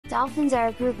Dolphins are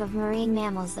a group of marine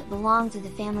mammals that belong to the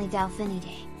family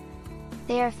Delphinidae.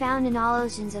 They are found in all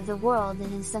oceans of the world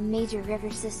and in some major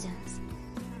river systems.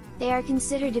 They are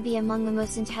considered to be among the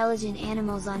most intelligent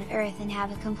animals on Earth and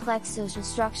have a complex social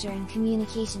structure and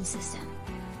communication system.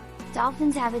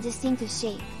 Dolphins have a distinctive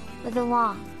shape, with a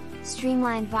long,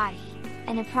 streamlined body,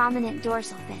 and a prominent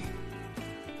dorsal fin.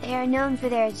 They are known for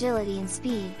their agility and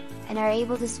speed, and are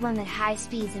able to swim at high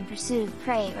speeds in pursuit of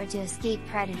prey or to escape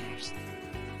predators.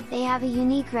 They have a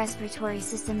unique respiratory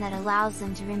system that allows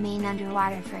them to remain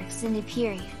underwater for extended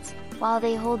periods, while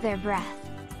they hold their breath.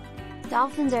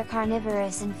 Dolphins are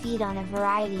carnivorous and feed on a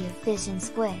variety of fish and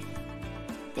squid.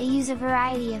 They use a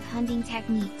variety of hunting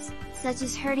techniques, such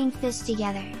as herding fish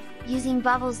together, using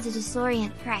bubbles to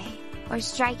disorient prey, or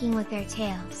striking with their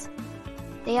tails.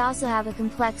 They also have a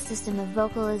complex system of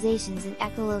vocalizations and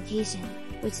echolocation,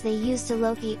 which they use to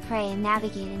locate prey and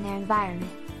navigate in their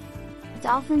environment.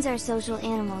 Dolphins are social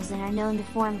animals and are known to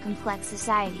form complex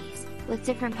societies, with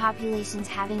different populations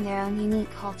having their own unique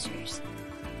cultures.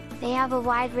 They have a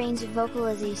wide range of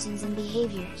vocalizations and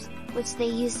behaviors, which they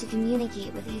use to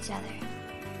communicate with each other.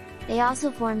 They also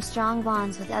form strong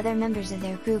bonds with other members of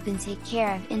their group and take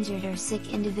care of injured or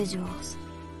sick individuals.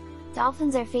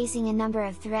 Dolphins are facing a number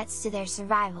of threats to their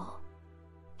survival.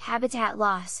 Habitat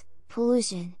loss,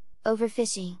 pollution,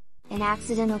 overfishing, and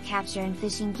accidental capture and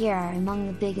fishing gear are among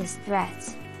the biggest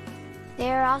threats.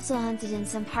 They are also hunted in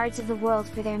some parts of the world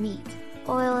for their meat,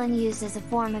 oil and used as a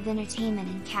form of entertainment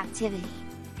in captivity.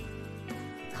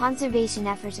 Conservation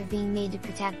efforts are being made to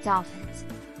protect dolphins.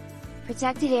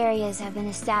 Protected areas have been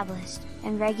established,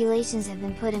 and regulations have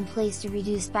been put in place to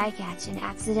reduce bycatch and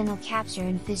accidental capture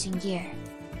in fishing gear.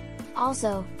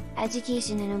 Also,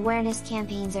 education and awareness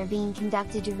campaigns are being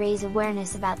conducted to raise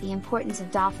awareness about the importance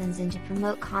of dolphins and to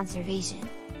promote conservation.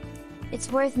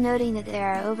 It's worth noting that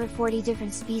there are over 40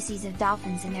 different species of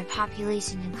dolphins and their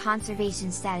population and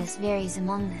conservation status varies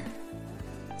among them.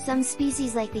 Some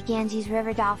species like the Ganges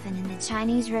river dolphin and the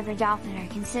Chinese river dolphin are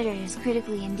considered as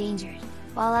critically endangered,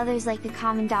 while others like the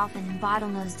common dolphin and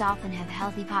bottlenose dolphin have a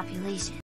healthy population.